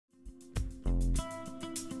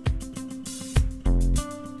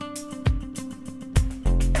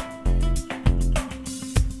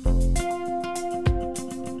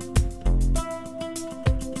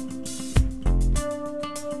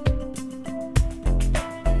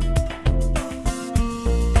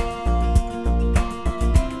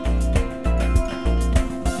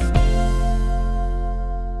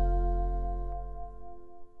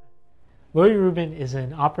Laurie Rubin is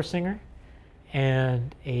an opera singer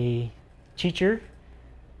and a teacher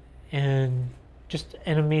and just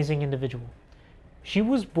an amazing individual. She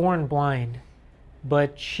was born blind,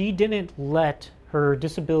 but she didn't let her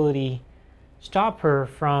disability stop her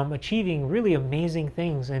from achieving really amazing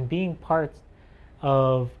things and being part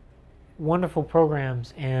of wonderful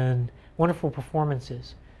programs and wonderful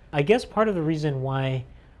performances. I guess part of the reason why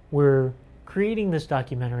we're creating this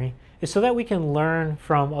documentary is so that we can learn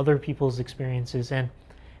from other people's experiences and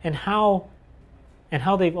how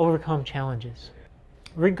they've overcome challenges.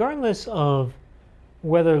 Regardless of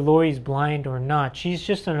whether Laurie's blind or not, she's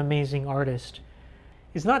just an amazing artist.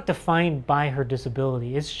 It's not defined by her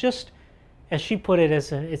disability. It's just, as she put it,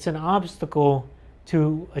 it's an obstacle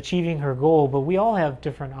to achieving her goal, but we all have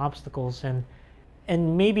different obstacles,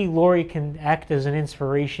 and maybe Laurie can act as an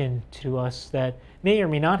inspiration to us that may or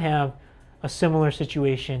may not have a similar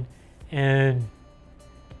situation, and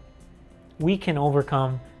we can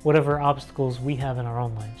overcome whatever obstacles we have in our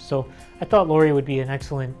own lives. So I thought Laurie would be an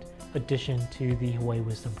excellent addition to the Hawaii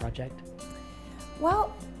Wisdom Project.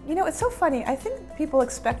 Well, you know, it's so funny. I think people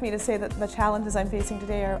expect me to say that the challenges I'm facing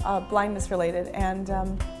today are blindness related, and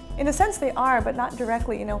in a sense they are, but not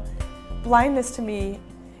directly. You know, blindness to me,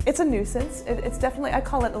 it's a nuisance. It's definitely, I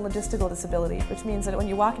call it a logistical disability, which means that when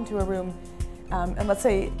you walk into a room and let's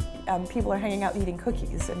say people are hanging out eating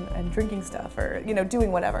cookies and drinking stuff or, you know, doing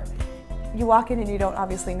whatever. You walk in and you don't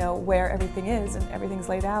obviously know where everything is and everything's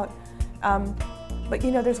laid out. But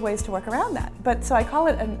you know, there's ways to work around that. But so I call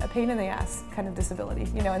it a pain in the ass kind of disability,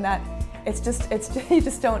 you know, in that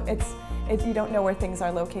you don't know where things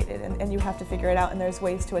are located and you have to figure it out, and there's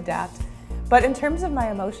ways to adapt. But in terms of my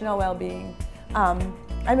emotional well-being,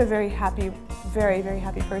 I'm a very happy, very, very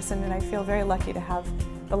happy person, and I feel very lucky to have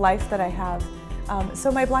the life that I have.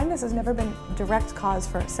 So my blindness has never been direct cause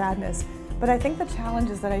for sadness, but I think the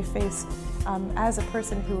challenges that I face as a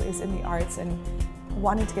person who is in the arts and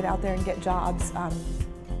wanting to get out there and get jobs,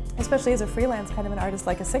 especially as a freelance kind of an artist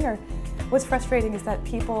like a singer, what's frustrating is that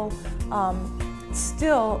people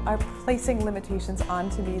still are placing limitations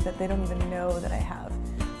onto me that they don't even know that I have.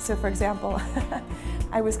 So for example,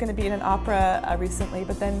 I was going to be in an opera recently,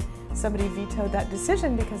 but then somebody vetoed that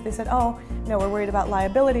decision because they said, oh, no, we're worried about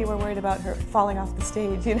liability, we're worried about her falling off the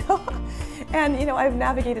stage, you know? And, you know, I've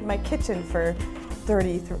navigated my kitchen for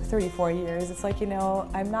 34 years. It's like, you know,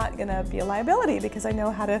 I'm not going to be a liability because I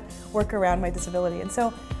know how to work around my disability. And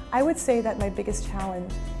so I would say that my biggest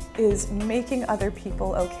challenge is making other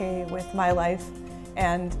people okay with my life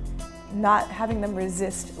and not having them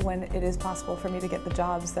resist when it is possible for me to get the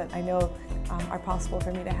jobs that I know are possible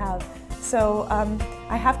for me to have. So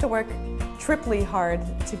I have to work triply hard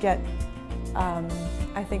to get,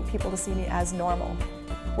 I think, people to see me as normal.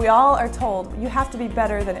 We all are told you have to be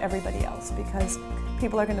better than everybody else because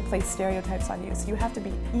people are going to place stereotypes on you. So you have to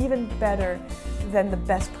be even better than the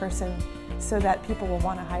best person so that people will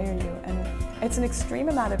want to hire you. And it's an extreme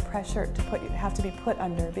amount of pressure to have to be put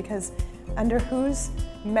under, because under whose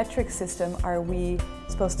metric system are we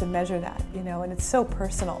supposed to measure that, you know, and it's so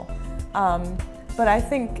personal. But I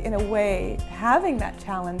think in a way, having that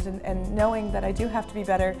challenge and knowing that I do have to be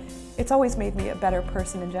better, it's always made me a better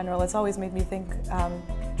person in general. It's always made me think,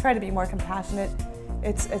 try to be more compassionate.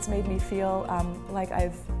 It's made me feel like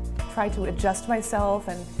I've tried to adjust myself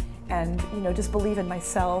and you know, just believe in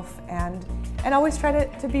myself and always try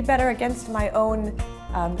to be better against my own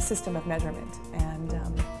system of measurement. And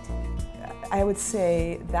I would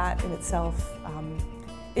say that in itself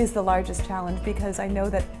is the largest challenge, because I know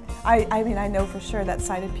that, I mean, I know for sure that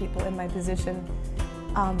sighted people in my position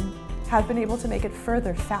have been able to make it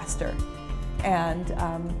further faster. And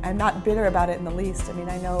I'm not bitter about it in the least. I mean,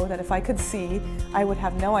 I know that if I could see, I would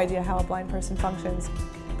have no idea how a blind person functions.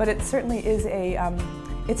 But it certainly is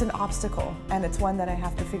it's an obstacle, and it's one that I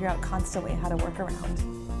have to figure out constantly how to work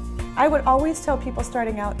around. I would always tell people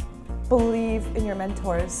starting out, believe in your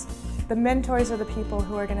mentors. The mentors are the people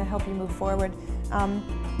who are going to help you move forward.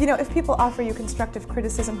 You know, if people offer you constructive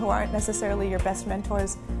criticism who aren't necessarily your best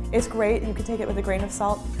mentors, it's great, you can take it with a grain of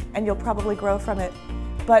salt, and you'll probably grow from it.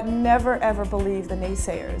 But never ever believe the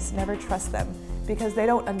naysayers, never trust them, because they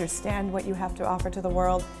don't understand what you have to offer to the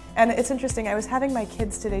world. And it's interesting, I was having my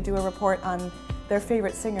kids today do a report on their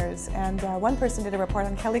favorite singers, and one person did a report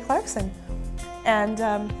on Kelly Clarkson.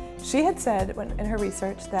 And she had said in her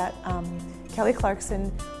research that Kelly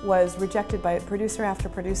Clarkson was rejected by producer after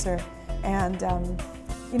producer, and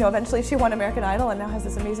you know, eventually she won American Idol and now has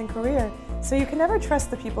this amazing career. So you can never trust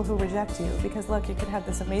the people who reject you, because look, you could have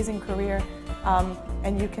this amazing career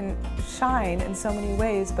and you can shine in so many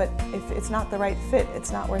ways, but if it's not the right fit,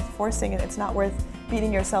 it's not worth forcing it. It's not worth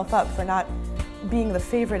beating yourself up for not being the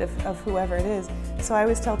favorite of whoever it is. So I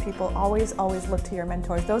always tell people, always look to your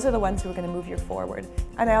mentors. Those are the ones who are going to move you forward.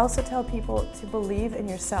 And I also tell people to believe in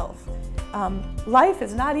yourself. Life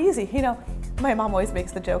is not easy. You know, my mom always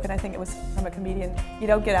makes the joke, and I think it was from a comedian, you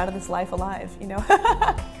don't get out of this life alive, you know.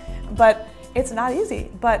 But it's not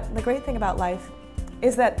easy. But the great thing about life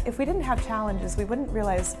is that if we didn't have challenges, we wouldn't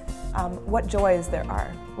realize what joys there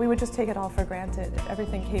are. We would just take it all for granted if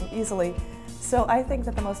everything came easily. So I think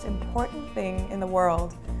that the most important thing in the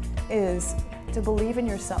world is to believe in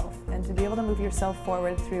yourself and to be able to move yourself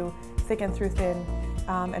forward through thick and through thin.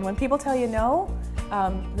 And when people tell you no,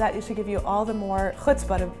 that it should give you all the more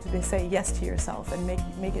chutzpah to say yes to yourself and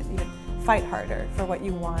make it even fight harder for what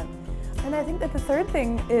you want. And I think that the third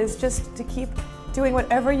thing is just to keep doing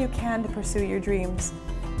whatever you can to pursue your dreams.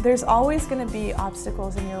 There's always going to be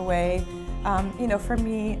obstacles in your way. You know, for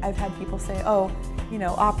me, I've had people say, oh, you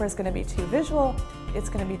know, opera is going to be too visual, it's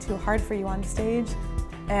going to be too hard for you on stage.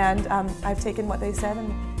 And I've taken what they said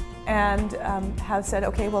and have said,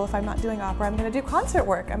 okay, well, if I'm not doing opera, I'm going to do concert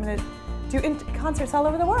work. I'm going to do concerts all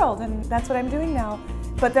over the world, and that's what I'm doing now.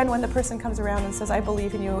 But then when the person comes around and says, I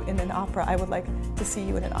believe in you in an opera, I would like to see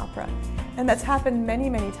you in an opera. And that's happened many,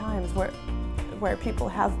 many times where people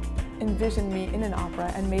have envisioned me in an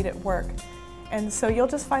opera and made it work. And so you'll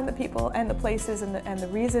just find the people and the places and the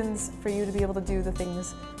reasons for you to be able to do the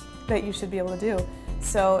things that you should be able to do.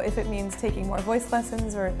 So if it means taking more voice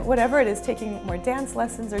lessons or whatever it is, taking more dance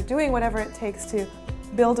lessons or doing whatever it takes to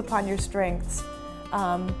build upon your strengths,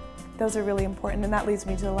 those are really important. And that leads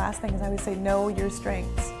me to the last thing, is I always say know your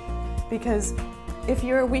strengths. Because if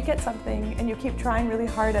you're weak at something and you keep trying really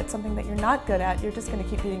hard at something that you're not good at, you're just going to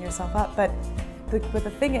keep beating yourself up. But the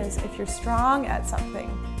thing is, if you're strong at something,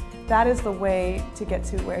 that is the way to get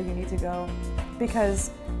to where you need to go. Because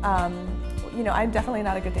you know, I'm definitely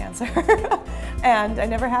not a good dancer, and I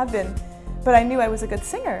never have been, but I knew I was a good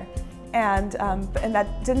singer, and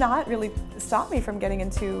that did not really stop me from getting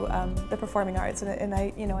into the performing arts, and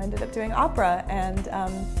I, you know, ended up doing opera, and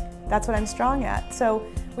that's what I'm strong at. So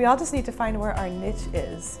we all just need to find where our niche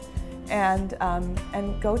is, and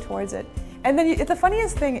go towards it. And then the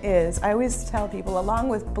funniest thing is, I always tell people, along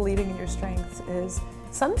with believing in your strengths, is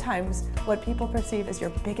sometimes what people perceive as your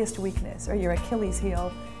biggest weakness or your Achilles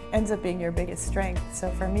heel ends up being your biggest strength. So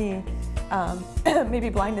for me, maybe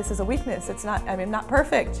blindness is a weakness. It's not, I mean, I'm not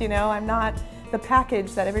perfect, you know, I'm not the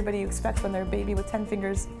package that everybody expects when their baby with 10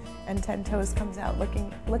 fingers and 10 toes comes out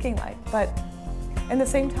looking like. But at the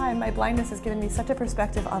same time, my blindness has given me such a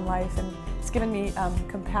perspective on life, and it's given me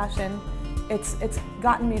compassion. It's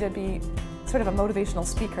gotten me to be sort of a motivational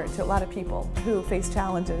speaker to a lot of people who face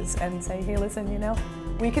challenges and say, hey, listen, you know,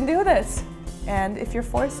 we can do this. And if you're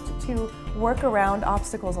forced to work around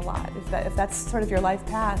obstacles a lot, if that's sort of your life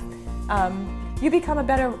path, you become a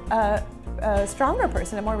better, stronger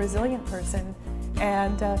person, a more resilient person.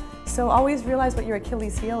 And so always realize what your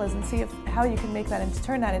Achilles heel is and see how you can make that and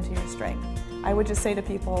turn that into your strength. I would just say to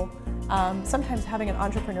people, sometimes having an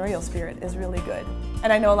entrepreneurial spirit is really good.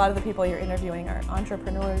 And I know a lot of the people you're interviewing are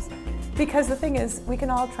entrepreneurs, because the thing is, we can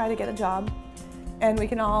all try to get a job, and we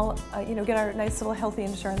can all, you know, get our nice little healthy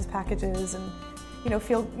insurance packages, and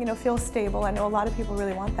feel stable. I know a lot of people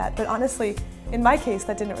really want that, but honestly, in my case,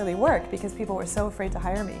 that didn't really work because people were so afraid to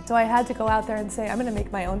hire me. So I had to go out there and say, I'm going to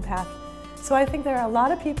make my own path. So I think there are a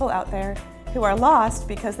lot of people out there who are lost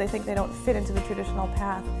because they think they don't fit into the traditional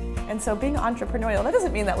path. And so being entrepreneurial, that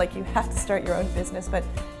doesn't mean that like you have to start your own business, but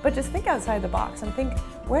just think outside the box and think,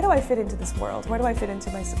 where do I fit into this world? Where do I fit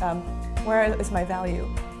into my, where is my value?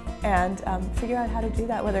 And figure out how to do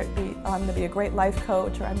that, whether it be, oh, I'm going to be a great life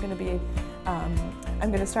coach, or I'm going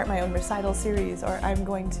to start my own recital series, or I'm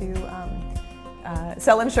going to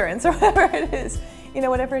sell insurance, or whatever it is. You know,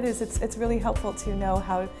 whatever it is, it's really helpful to know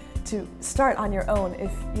how to start on your own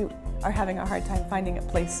if you are having a hard time finding a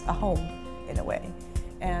place, a home, in a way.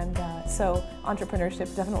 And so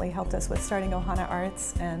entrepreneurship definitely helped us with starting Ohana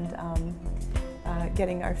Arts and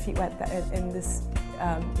getting our feet wet in this,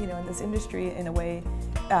 in this industry in a way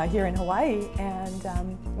here in Hawaii.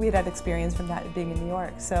 And we had experience from that being in New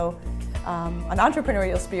York. So an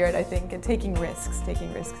entrepreneurial spirit, I think, and taking risks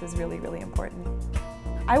is really, really important.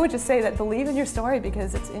 I would just say that believe in your story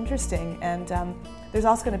because it's interesting, and there's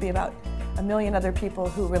also going to be about 1 million other people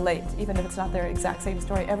who relate, even if it's not their exact same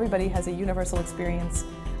story. Everybody has a universal experience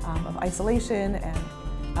of isolation and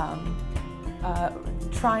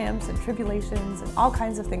triumphs and tribulations and all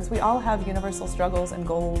kinds of things. We all have universal struggles and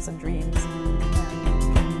goals and dreams.